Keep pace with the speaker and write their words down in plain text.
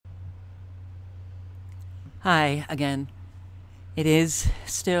Hi again. It is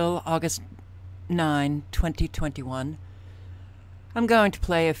still August 9, 2021. I'm going to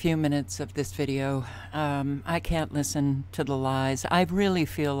play a few minutes of this video. I can't listen to the lies. I really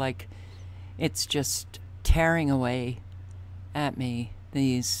feel like it's just tearing away at me,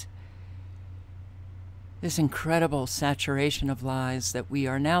 this incredible saturation of lies that we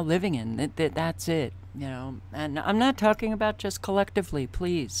are now living in. That's it, you know. And I'm not talking about just collectively,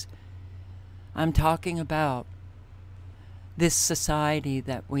 please. I'm talking about this society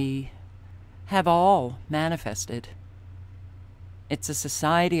that we have all manifested. It's a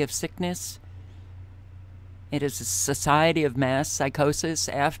society of sickness. It is a society of mass psychosis.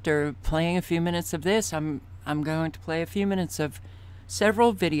 After playing a few minutes of this, I'm going to play a few minutes of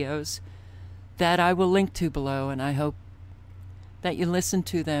several videos that I will link to below, and I hope that you listen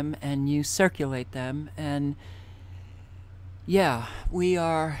to them and you circulate them. And yeah, we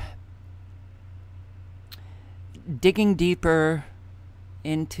are digging deeper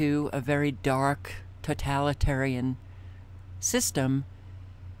into a very dark totalitarian system.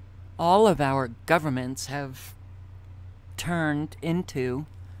 All of our governments have turned into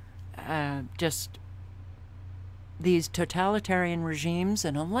just these totalitarian regimes,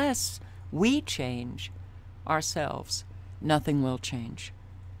 and unless we change ourselves, nothing will change.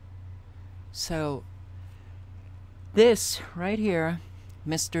 So this right here,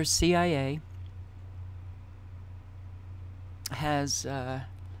 Mr. CIA, has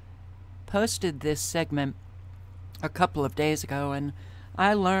posted this segment a couple of days ago, and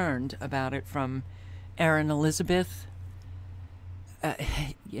I learned about it from Erin Elizabeth.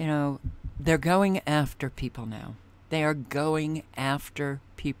 You know, they're going after people now. They are going after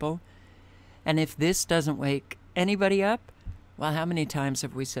people. And if this doesn't wake anybody up, well, how many times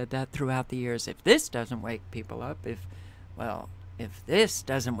have we said that throughout the years? If this doesn't wake people up, if this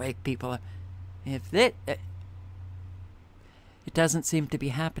doesn't wake people up, it doesn't seem to be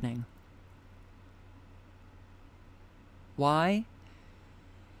happening. Why?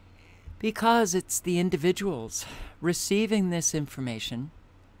 Because it's the individuals receiving this information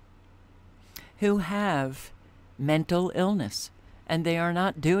who have mental illness, and they are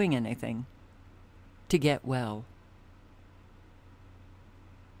not doing anything to get well.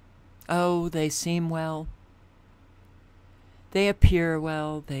 Oh, they seem well. They appear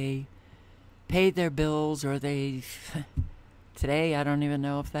well. They pay their bills, or they... Today, I don't even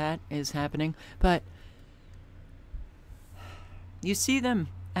know if that is happening, but you see them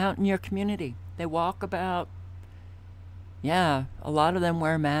out in your community. They walk about. Yeah, a lot of them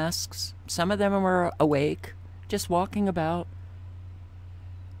wear masks. Some of them are awake, just walking about.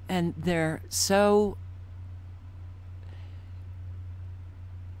 And they're so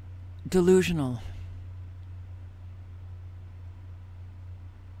delusional.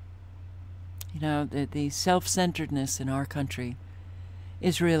 You know, the self-centeredness in our country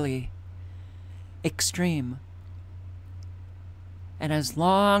is really extreme. And as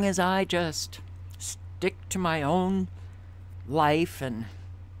long as I just stick to my own life and,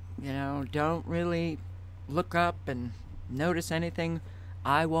 you know, don't really look up and notice anything,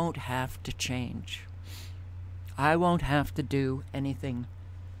 I won't have to change. I won't have to do anything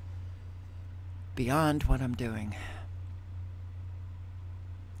beyond what I'm doing.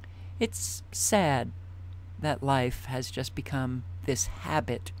 It's sad that life has just become this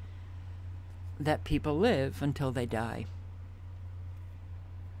habit that people live until they die.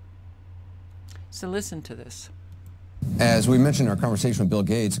 So listen to this. As we mentioned in our conversation with Bill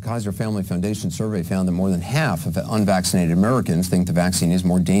Gates, a Kaiser Family Foundation survey found that more than half of unvaccinated Americans think the vaccine is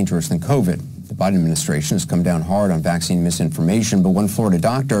more dangerous than COVID. The Biden administration has come down hard on vaccine misinformation, but one Florida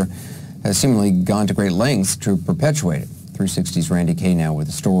doctor has seemingly gone to great lengths to perpetuate it. 360's Randy Kay now with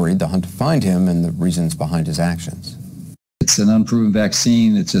the story, the hunt to find him, and the reasons behind his actions. It's an unproven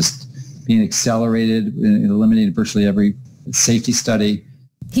vaccine. It's just being accelerated, eliminated virtually every safety study.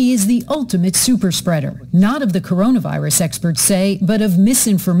 He is the ultimate super spreader, not of the coronavirus, experts say, but of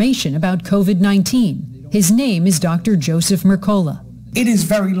misinformation about COVID-19. His name is Dr. Joseph Mercola. It is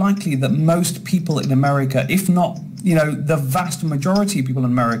very likely that most people in America, if not, the vast majority of people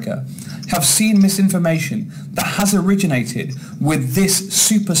in America, have seen misinformation that has originated with this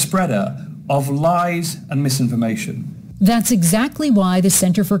super spreader of lies and misinformation. That's exactly why the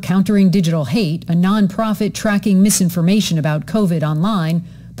Center for Countering Digital Hate, a nonprofit tracking misinformation about COVID online,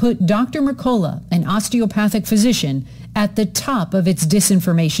 put Dr. Mercola, an osteopathic physician, at the top of its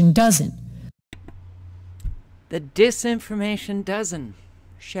disinformation dozen. The disinformation dozen.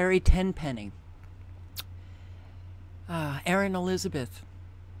 Sherry Tenpenny. Erin Elizabeth.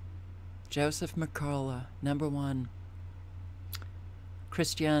 Joseph Mercola, number one.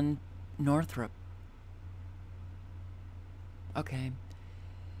 Christiane Northrup. Okay.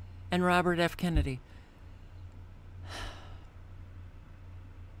 And Robert F. Kennedy.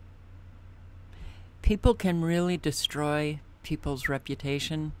 People can really destroy people's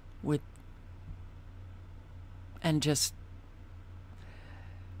reputation and just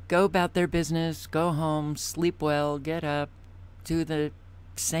go about their business, go home, sleep well, get up, do the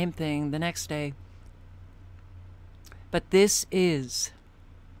same thing the next day. But this is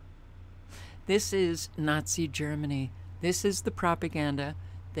Nazi Germany. This is the propaganda.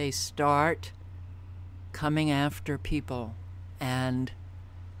 They start coming after people, and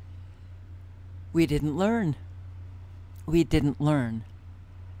we didn't learn. We didn't learn.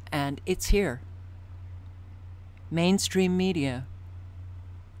 And it's here. Mainstream media.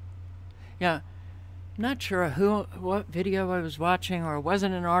 Yeah, I'm not sure what video I was watching, or it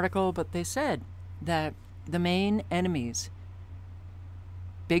wasn't an article, but they said that the main enemies,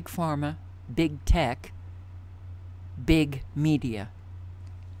 big pharma, big tech, big media.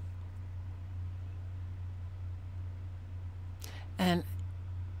 And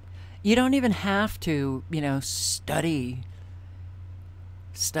you don't even have to,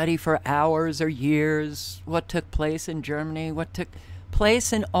 study for hours or years what took place in Germany, what took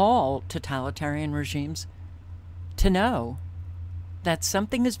place in all totalitarian regimes, to know that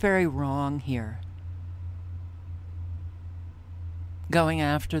something is very wrong here. Going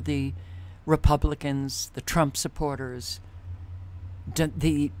after the Republicans, the Trump supporters,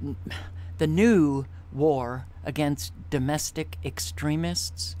 the new war against domestic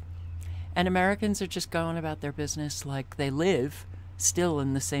extremists. And Americans are just going about their business like they live still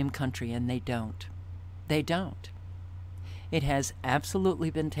in the same country, and they don't. They don't. It has absolutely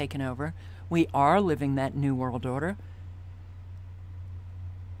been taken over. We are living that new world order.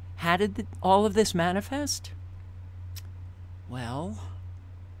 How did all of this manifest? Well,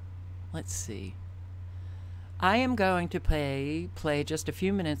 let's see. I am going to play just a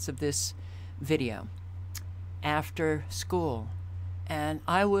few minutes of this video after school, and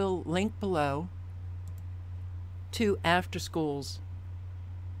I will link below to After School's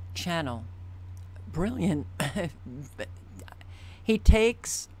channel. Brilliant. He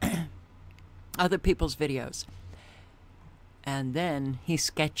takes other people's videos and then he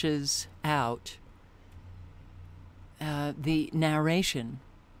sketches out the narration.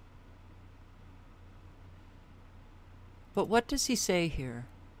 But what does he say here?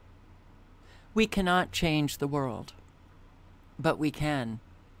 We cannot change the world, but we can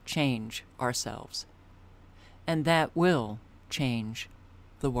change ourselves. And that will change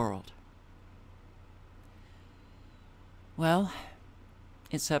the world. Well,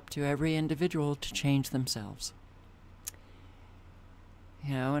 it's up to every individual to change themselves.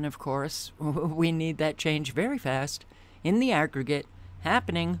 And of course, we need that change very fast, in the aggregate,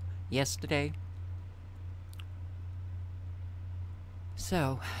 happening yesterday.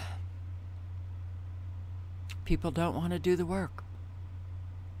 So, people don't want to do the work.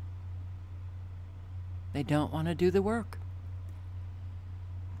 They don't want to do the work.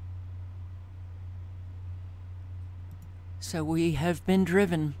 So we have been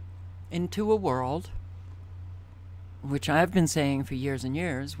driven into a world, which I've been saying for years and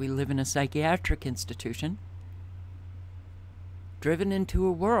years, we live in a psychiatric institution, driven into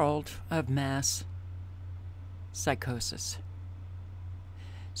a world of mass psychosis.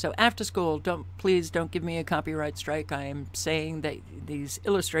 So after school, please don't give me a copyright strike. I am saying that these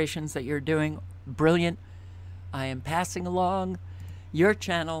illustrations that you're doing, brilliant. I am passing along your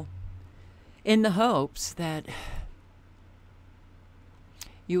channel in the hopes that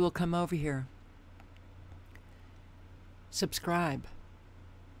you will come over here, subscribe,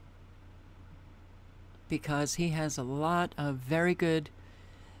 because he has a lot of very good,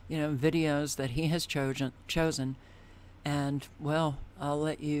 videos that he has chosen, and well, I'll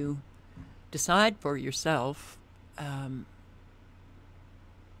let you decide for yourself,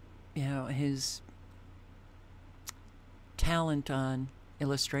 his talent on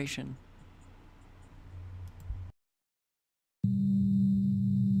illustration.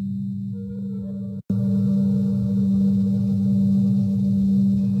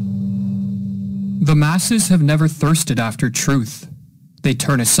 The masses have never thirsted after truth. They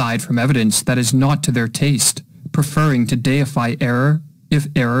turn aside from evidence that is not to their taste, preferring to deify error if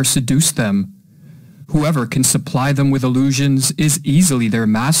error seduced them. Whoever can supply them with illusions is easily their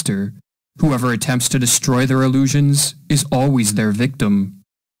master. Whoever attempts to destroy their illusions is always their victim.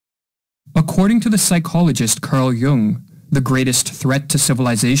 According to the psychologist Carl Jung, the greatest threat to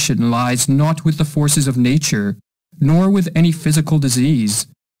civilization lies not with the forces of nature, nor with any physical disease,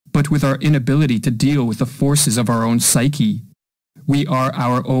 but with our inability to deal with the forces of our own psyche. We are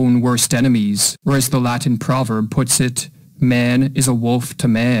our own worst enemies, or as the Latin proverb puts it, man is a wolf to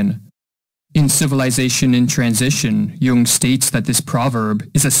man. In Civilization in Transition, Jung states that this proverb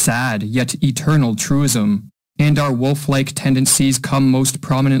is a sad yet eternal truism, and our wolf-like tendencies come most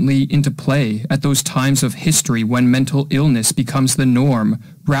prominently into play at those times of history when mental illness becomes the norm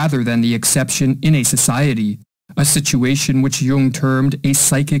rather than the exception in a society, a situation which Jung termed a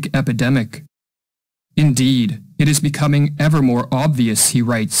psychic epidemic. Indeed, it is becoming ever more obvious, he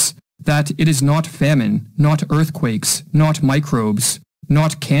writes, that it is not famine, not earthquakes, not microbes,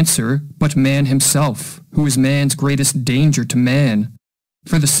 not cancer, but man himself, who is man's greatest danger to man,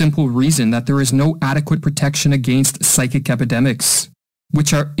 for the simple reason that there is no adequate protection against psychic epidemics,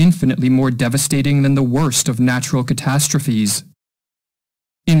 which are infinitely more devastating than the worst of natural catastrophes.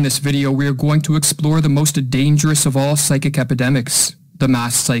 In this video, we are going to explore the most dangerous of all psychic epidemics, the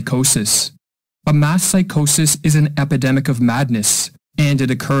mass psychosis. A mass psychosis is an epidemic of madness, and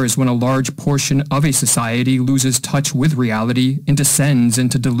it occurs when a large portion of a society loses touch with reality and descends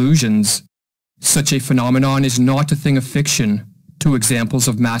into delusions. Such a phenomenon is not a thing of fiction. Two examples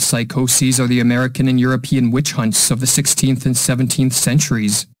of mass psychoses are the American and European witch hunts of the 16th and 17th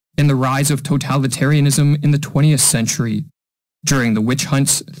centuries, and the rise of totalitarianism in the 20th century. During the witch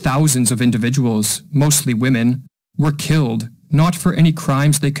hunts, thousands of individuals, mostly women, were killed, not for any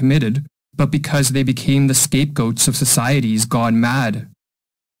crimes they committed, but because they became the scapegoats of societies gone mad.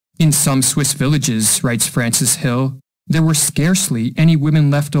 In some Swiss villages, writes Francis Hill, there were scarcely any women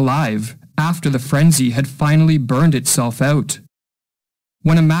left alive after the frenzy had finally burned itself out.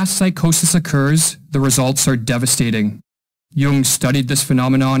 When a mass psychosis occurs, the results are devastating. Jung studied this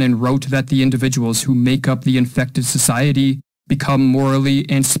phenomenon and wrote that the individuals who make up the infected society become morally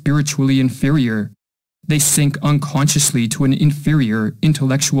and spiritually inferior. They sink unconsciously to an inferior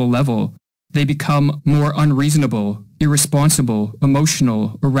intellectual level. They become more unreasonable, irresponsible,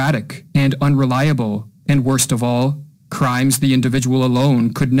 emotional, erratic, and unreliable, and worst of all, crimes the individual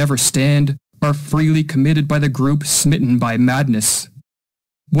alone could never stand are freely committed by the group smitten by madness.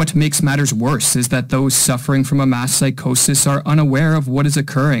 What makes matters worse is that those suffering from a mass psychosis are unaware of what is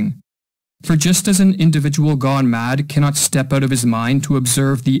occurring. For just as an individual gone mad cannot step out of his mind to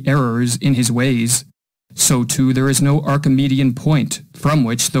observe the errors in his ways, so too there is no Archimedean point from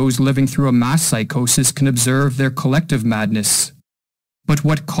which those living through a mass psychosis can observe their collective madness. But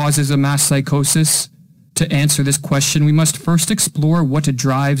what causes a mass psychosis? To answer this question, we must first explore what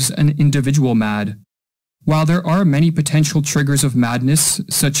drives an individual mad. While there are many potential triggers of madness,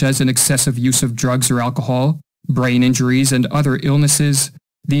 such as an excessive use of drugs or alcohol, brain injuries, and other illnesses,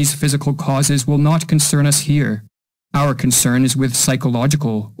 these physical causes will not concern us here. Our concern is with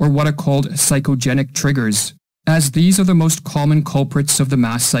psychological, or what are called psychogenic triggers, as these are the most common culprits of the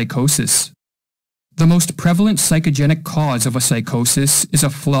mass psychosis. The most prevalent psychogenic cause of a psychosis is a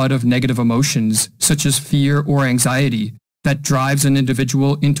flood of negative emotions, such as fear or anxiety, that drives an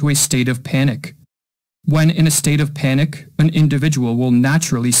individual into a state of panic. When in a state of panic, an individual will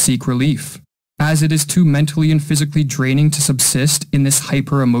naturally seek relief, as it is too mentally and physically draining to subsist in this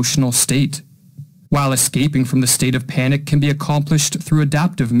hyper-emotional state. While escaping from the state of panic can be accomplished through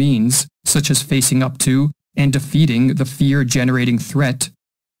adaptive means, such as facing up to and defeating the fear-generating threat,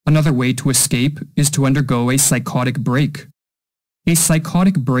 another way to escape is to undergo a psychotic break. A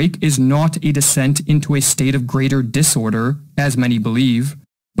psychotic break is not a descent into a state of greater disorder, as many believe,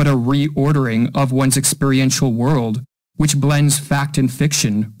 but a reordering of one's experiential world, which blends fact and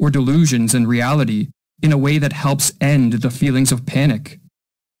fiction, or delusions and reality, in a way that helps end the feelings of panic.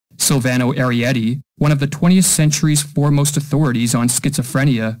 Silvano Arietti, one of the 20th century's foremost authorities on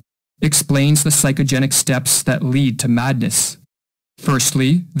schizophrenia, explains the psychogenic steps that lead to madness.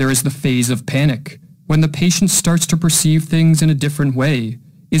 Firstly, there is the phase of panic, when the patient starts to perceive things in a different way,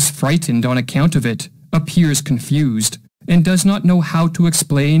 is frightened on account of it, appears confused, and does not know how to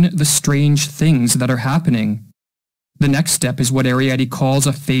explain the strange things that are happening. The next step is what Arietti calls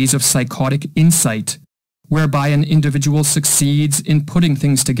a phase of psychotic insight, whereby an individual succeeds in putting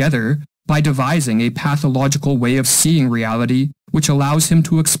things together by devising a pathological way of seeing reality which allows him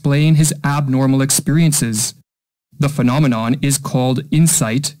to explain his abnormal experiences. The phenomenon is called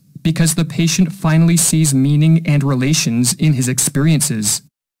insight because the patient finally sees meaning and relations in his experiences.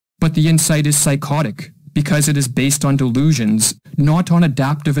 But the insight is psychotic because it is based on delusions, not on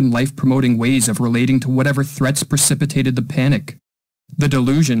adaptive and life-promoting ways of relating to whatever threats precipitated the panic. The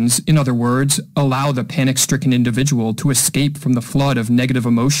delusions, in other words, allow the panic-stricken individual to escape from the flood of negative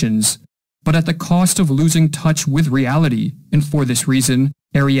emotions, but at the cost of losing touch with reality, and for this reason,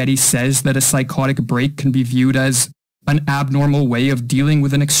 Arietti says that a psychotic break can be viewed as an abnormal way of dealing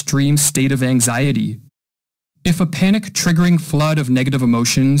with an extreme state of anxiety. If a panic-triggering flood of negative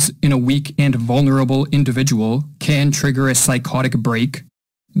emotions in a weak and vulnerable individual can trigger a psychotic break,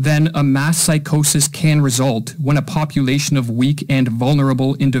 then a mass psychosis can result when a population of weak and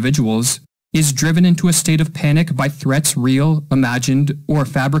vulnerable individuals is driven into a state of panic by threats real, imagined, or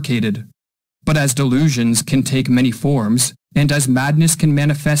fabricated. But as delusions can take many forms, and as madness can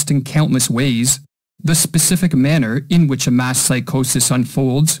manifest in countless ways, the specific manner in which a mass psychosis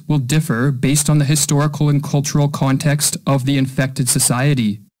unfolds will differ based on the historical and cultural context of the infected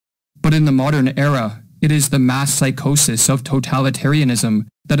society. But in the modern era, it is the mass psychosis of totalitarianism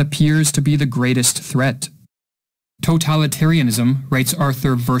that appears to be the greatest threat. Totalitarianism, writes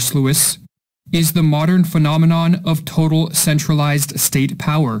Arthur Versluis, is the modern phenomenon of total centralized state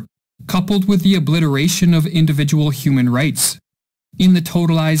power, coupled with the obliteration of individual human rights. In the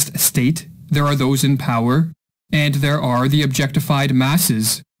totalized state, there are those in power, and there are the objectified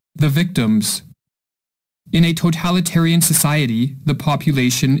masses, the victims. In a totalitarian society, the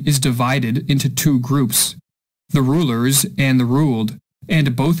population is divided into two groups, the rulers and the ruled,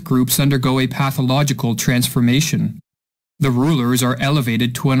 and both groups undergo a pathological transformation. The rulers are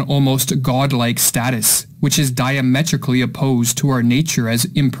elevated to an almost godlike status, which is diametrically opposed to our nature as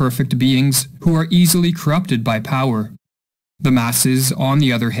imperfect beings who are easily corrupted by power. The masses, on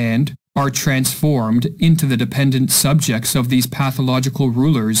the other hand, are transformed into the dependent subjects of these pathological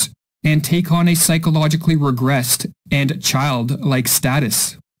rulers and take on a psychologically regressed and childlike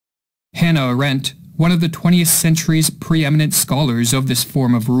status. Hannah Arendt, one of the 20th century's preeminent scholars of this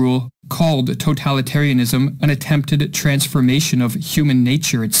form of rule, called totalitarianism an attempted transformation of human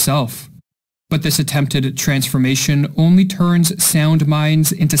nature itself. But this attempted transformation only turns sound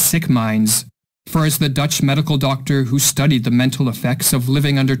minds into sick minds. For as the Dutch medical doctor who studied the mental effects of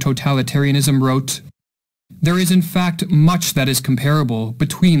living under totalitarianism wrote, "There is in fact much that is comparable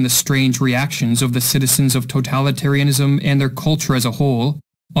between the strange reactions of the citizens of totalitarianism and their culture as a whole,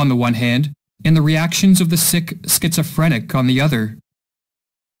 on the one hand, and the reactions of the sick schizophrenic on the other."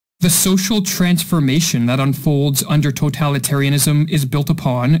 The social transformation that unfolds under totalitarianism is built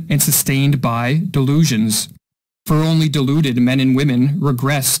upon and sustained by delusions. For only deluded men and women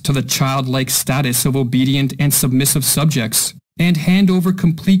regress to the childlike status of obedient and submissive subjects, and hand over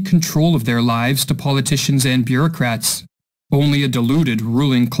complete control of their lives to politicians and bureaucrats. Only a deluded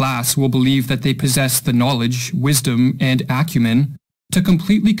ruling class will believe that they possess the knowledge, wisdom, and acumen to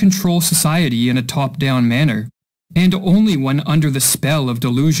completely control society in a top-down manner. And only when under the spell of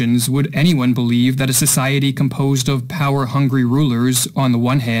delusions would anyone believe that a society composed of power-hungry rulers on the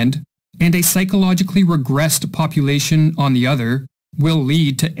one hand, and a psychologically regressed population on the other, will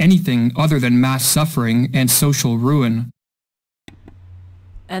lead to anything other than mass suffering and social ruin.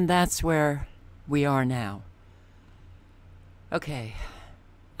 And that's where we are now. Okay,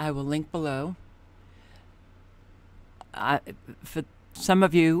 I will link below. For some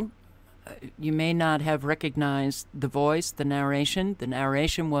of you, you may not have recognized the voice, the narration. The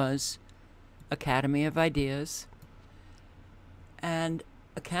narration was Academy of Ideas. And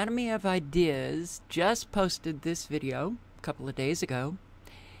Academy of Ideas just posted this video a couple of days ago.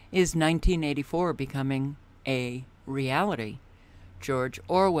 Is 1984 becoming a reality? George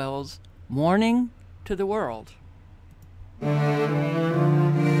Orwell's warning to the world.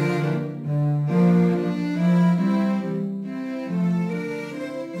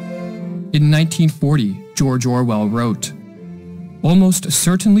 In 1940, George Orwell wrote, "Almost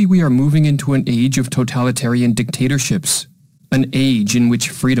certainly we are moving into an age of totalitarian dictatorships, an age in which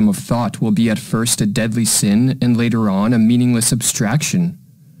freedom of thought will be at first a deadly sin and later on a meaningless abstraction.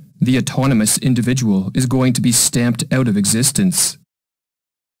 The autonomous individual is going to be stamped out of existence."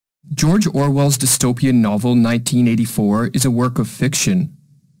 George Orwell's dystopian novel 1984 is a work of fiction,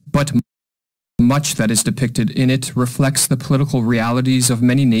 but much that is depicted in it reflects the political realities of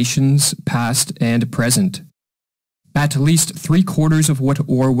many nations, past and present. At least 3/4 of what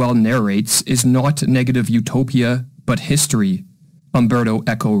Orwell narrates is not negative utopia, but history, Umberto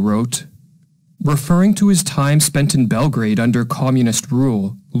Eco wrote. Referring to his time spent in Belgrade under communist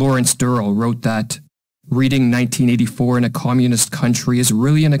rule, Lawrence Durrell wrote that, "Reading 1984 in a communist country is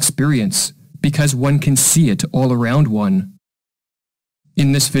really an experience, because one can see it all around one."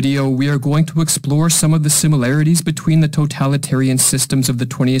 In this video, we are going to explore some of the similarities between the totalitarian systems of the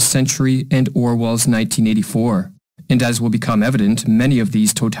 20th century and Orwell's 1984. And as will become evident, many of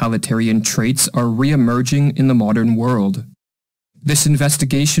these totalitarian traits are re-emerging in the modern world. This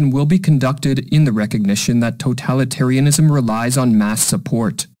investigation will be conducted in the recognition that totalitarianism relies on mass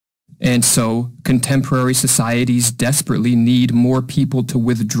support. And so, contemporary societies desperately need more people to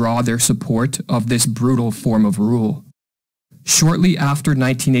withdraw their support of this brutal form of rule. Shortly after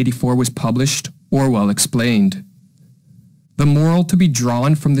 1984 was published, Orwell explained. The moral to be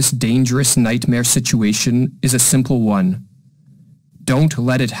drawn from this dangerous nightmare situation is a simple one. Don't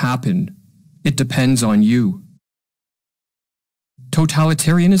let it happen. It depends on you.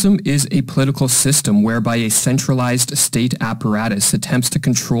 Totalitarianism is a political system whereby a centralized state apparatus attempts to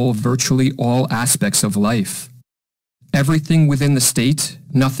control virtually all aspects of life. Everything within the state,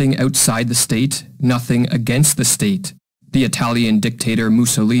 nothing outside the state, nothing against the state, the Italian dictator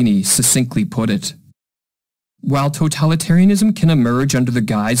Mussolini succinctly put it. While totalitarianism can emerge under the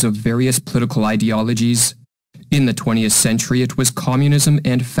guise of various political ideologies, in the 20th century it was communism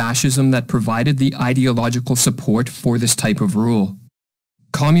and fascism that provided the ideological support for this type of rule.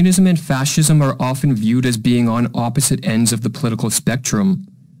 Communism and fascism are often viewed as being on opposite ends of the political spectrum,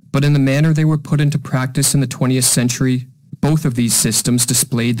 but in the manner they were put into practice in the 20th century, both of these systems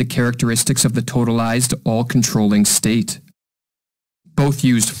displayed the characteristics of the totalized, all-controlling state. Both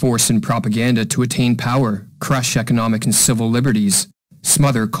used force and propaganda to attain power, crush economic and civil liberties,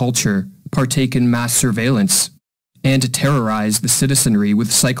 smother culture, partake in mass surveillance, and terrorize the citizenry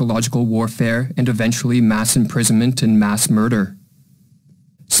with psychological warfare and eventually mass imprisonment and mass murder.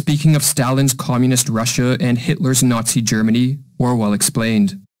 Speaking of Stalin's communist Russia and Hitler's Nazi Germany, Orwell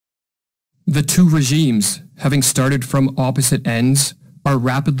explained, "The two regimes, having started from opposite ends, are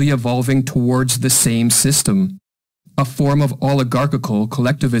rapidly evolving towards the same system, a form of oligarchical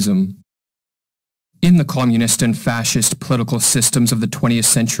collectivism. In the communist and fascist political systems of the 20th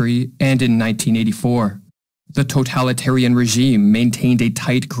century and in 1984, the totalitarian regime maintained a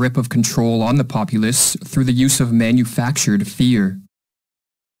tight grip of control on the populace through the use of manufactured fear.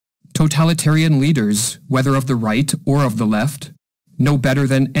 Totalitarian leaders, whether of the right or of the left, know better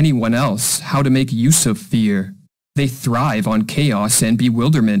than anyone else how to make use of fear. They thrive on chaos and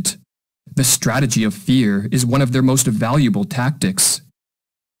bewilderment. The strategy of fear is one of their most valuable tactics."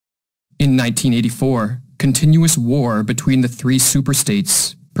 In 1984, continuous war between the three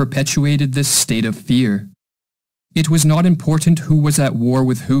superstates perpetuated this state of fear. It was not important who was at war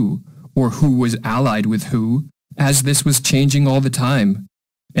with who, or who was allied with who, as this was changing all the time,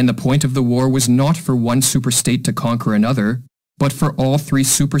 and the point of the war was not for one superstate to conquer another, but for all three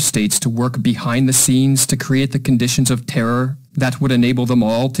superstates to work behind the scenes to create the conditions of terror that would enable them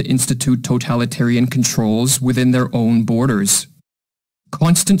all to institute totalitarian controls within their own borders.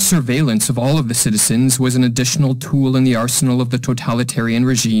 Constant surveillance of all of the citizens was an additional tool in the arsenal of the totalitarian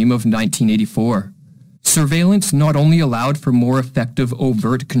regime of 1984. Surveillance not only allowed for more effective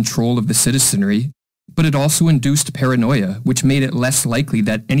overt control of the citizenry, but it also induced paranoia, which made it less likely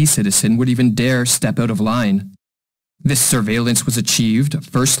that any citizen would even dare step out of line. This surveillance was achieved,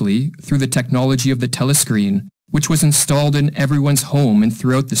 firstly, through the technology of the telescreen, which was installed in everyone's home and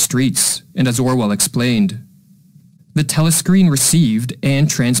throughout the streets, and as Orwell explained, the telescreen received and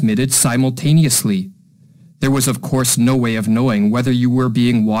transmitted simultaneously. There was of course no way of knowing whether you were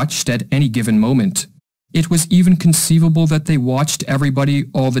being watched at any given moment. It was even conceivable that they watched everybody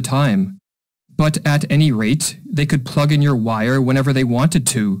all the time. But at any rate, they could plug in your wire whenever they wanted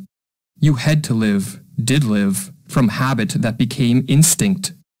to. You had to live, did live, from habit that became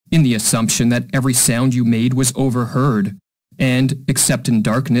instinct, in the assumption that every sound you made was overheard, and, except in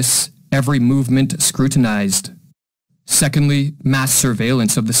darkness, every movement scrutinized. Secondly, mass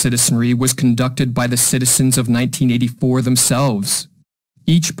surveillance of the citizenry was conducted by the citizens of 1984 themselves.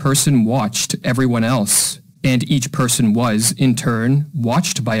 Each person watched everyone else, and each person was, in turn,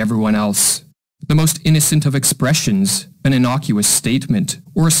 watched by everyone else. The most innocent of expressions, an innocuous statement,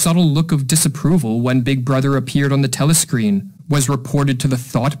 or a subtle look of disapproval when Big Brother appeared on the telescreen, was reported to the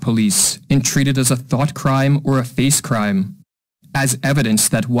thought police and treated as a thought crime or a face crime, as evidence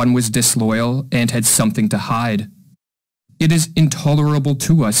that one was disloyal and had something to hide. It is intolerable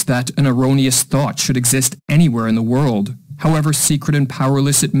to us that an erroneous thought should exist anywhere in the world, however secret and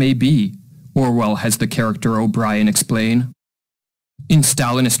powerless it may be, Orwell has the character O'Brien explain. In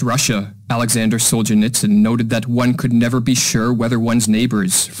Stalinist Russia, Alexander Solzhenitsyn noted that one could never be sure whether one's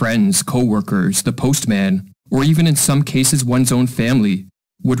neighbors, friends, co-workers, the postman, or even in some cases one's own family,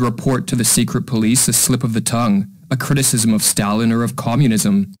 would report to the secret police a slip of the tongue, a criticism of Stalin or of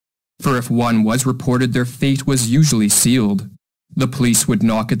communism. For if one was reported, their fate was usually sealed. The police would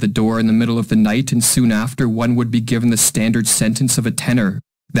knock at the door in the middle of the night, and soon after one would be given the standard sentence of a tenor,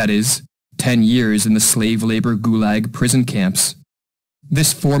 that is, 10 years in the slave labor gulag prison camps.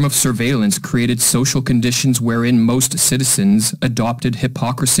 This form of surveillance created social conditions wherein most citizens adopted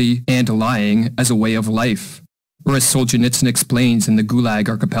hypocrisy and lying as a way of life, or as Solzhenitsyn explains in the Gulag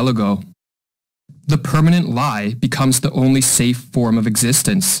Archipelago. The permanent lie becomes the only safe form of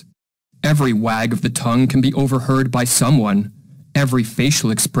existence. Every wag of the tongue can be overheard by someone, every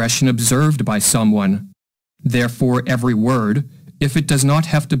facial expression observed by someone. Therefore, every word, if it does not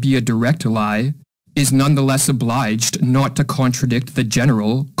have to be a direct lie, is nonetheless obliged not to contradict the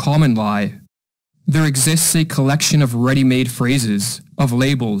general, common lie. There exists a collection of ready-made phrases, of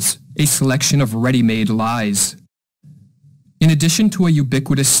labels, a selection of ready-made lies. In addition to a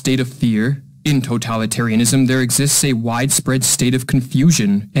ubiquitous state of fear, in totalitarianism there exists a widespread state of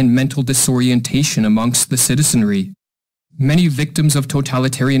confusion and mental disorientation amongst the citizenry. Many victims of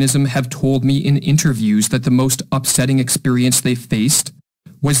totalitarianism have told me in interviews that the most upsetting experience they faced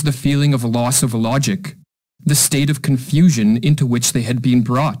was the feeling of loss of logic, the state of confusion into which they had been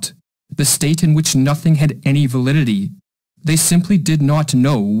brought, the state in which nothing had any validity. They simply did not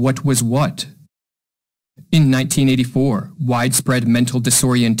know what was what. In 1984, widespread mental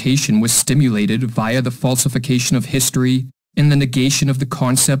disorientation was stimulated via the falsification of history and the negation of the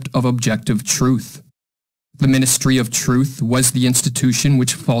concept of objective truth. The Ministry of Truth was the institution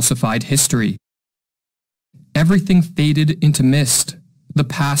which falsified history. Everything faded into mist. The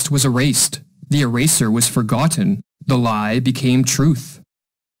past was erased. The eraser was forgotten. The lie became truth.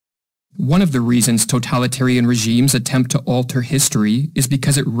 One of the reasons totalitarian regimes attempt to alter history is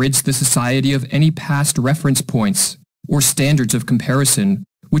because it rids the society of any past reference points or standards of comparison,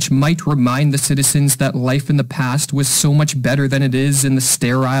 which might remind the citizens that life in the past was so much better than it is in the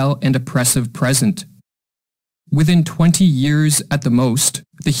sterile and oppressive present. Within 20 years at the most,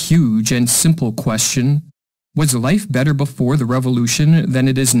 the huge and simple question, was life better before the revolution than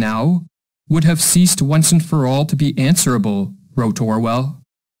it is now, would have ceased once and for all to be answerable, wrote Orwell.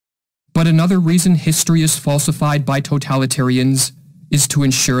 But another reason history is falsified by totalitarians is to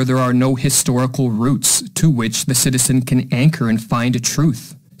ensure there are no historical roots to which the citizen can anchor and find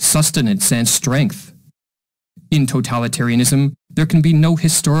truth, sustenance, and strength. In totalitarianism, there can be no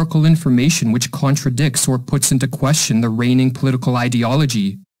historical information which contradicts or puts into question the reigning political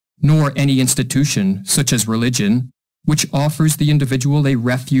ideology, nor any institution, such as religion, which offers the individual a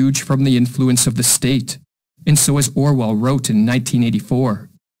refuge from the influence of the state, and so as Orwell wrote in 1984.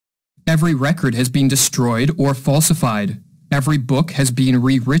 Every record has been destroyed or falsified. Every book has been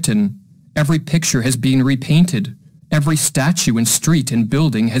rewritten. Every picture has been repainted. Every statue and street and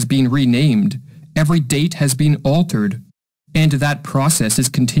building has been renamed. Every date has been altered. And that process is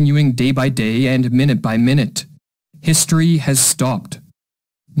continuing day by day and minute by minute. History has stopped.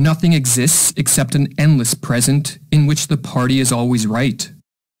 Nothing exists except an endless present in which the party is always right.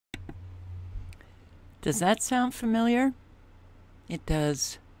 Does that sound familiar? It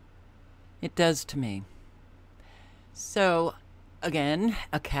does. It does to me. So, again,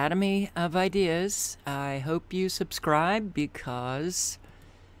 Academy of Ideas. I hope you subscribe because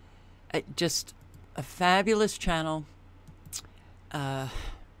just a fabulous channel.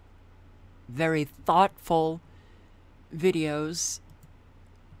 Very thoughtful videos.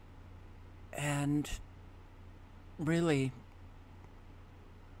 And really,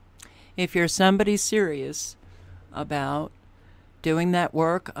 if you're somebody serious about doing that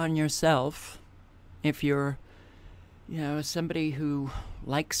work on yourself, if you're, somebody who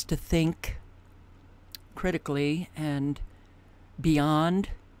likes to think critically and beyond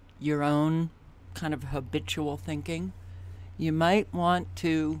your own kind of habitual thinking, you might want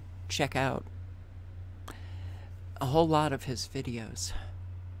to check out a whole lot of his videos.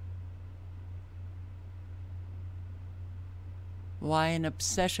 Why an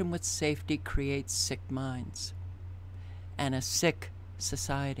obsession with safety creates sick minds and a sick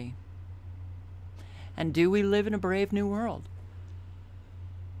society. And do we live in a brave new world?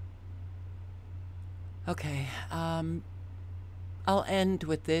 Okay, I'll end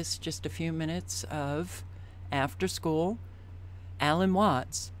with this, just a few minutes of After School. Alan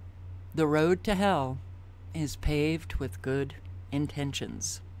Watts, The road to hell is paved with good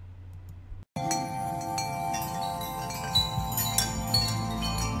intentions.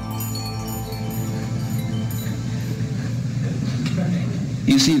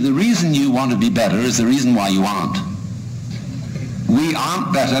 You see, the reason you want to be better is the reason why you aren't. We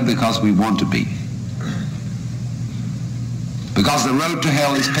aren't better because we want to be. Because the road to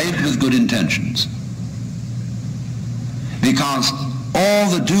hell is paved with good intentions. Because all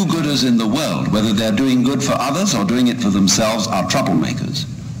the do-gooders in the world, whether they're doing good for others or doing it for themselves, are troublemakers.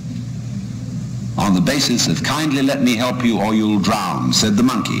 On the basis of kindly let me help you or you'll drown, said the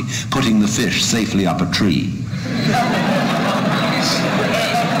monkey, putting the fish safely up a tree.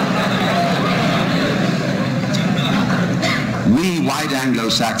 We white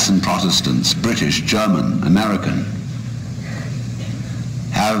Anglo-Saxon Protestants, British, German, American,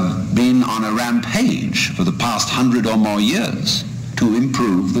 have been on a rampage for the past 100 or more years to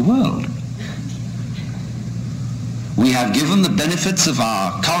improve the world. We have given the benefits of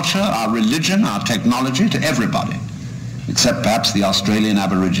our culture, our religion, our technology to everybody, except perhaps the Australian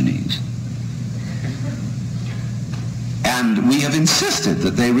Aborigines. And we have insisted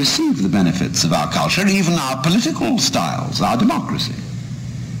that they receive the benefits of our culture, even our political styles, our democracy.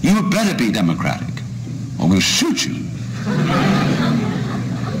 You had better be democratic, or we'll shoot you.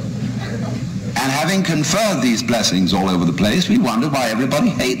 And having conferred these blessings all over the place, we wonder why everybody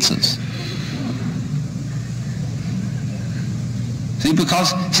hates us. See, because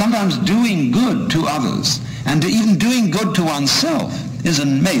sometimes doing good to others, and even doing good to oneself, is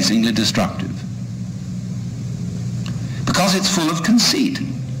amazingly destructive. Because it's full of conceit.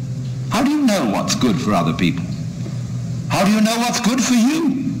 How do you know what's good for other people? How do you know what's good for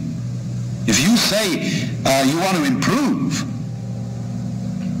you? If you say you want to improve,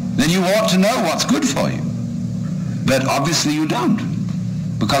 then you ought to know what's good for you. But obviously you don't.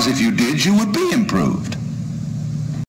 Because if you did, you would be improved.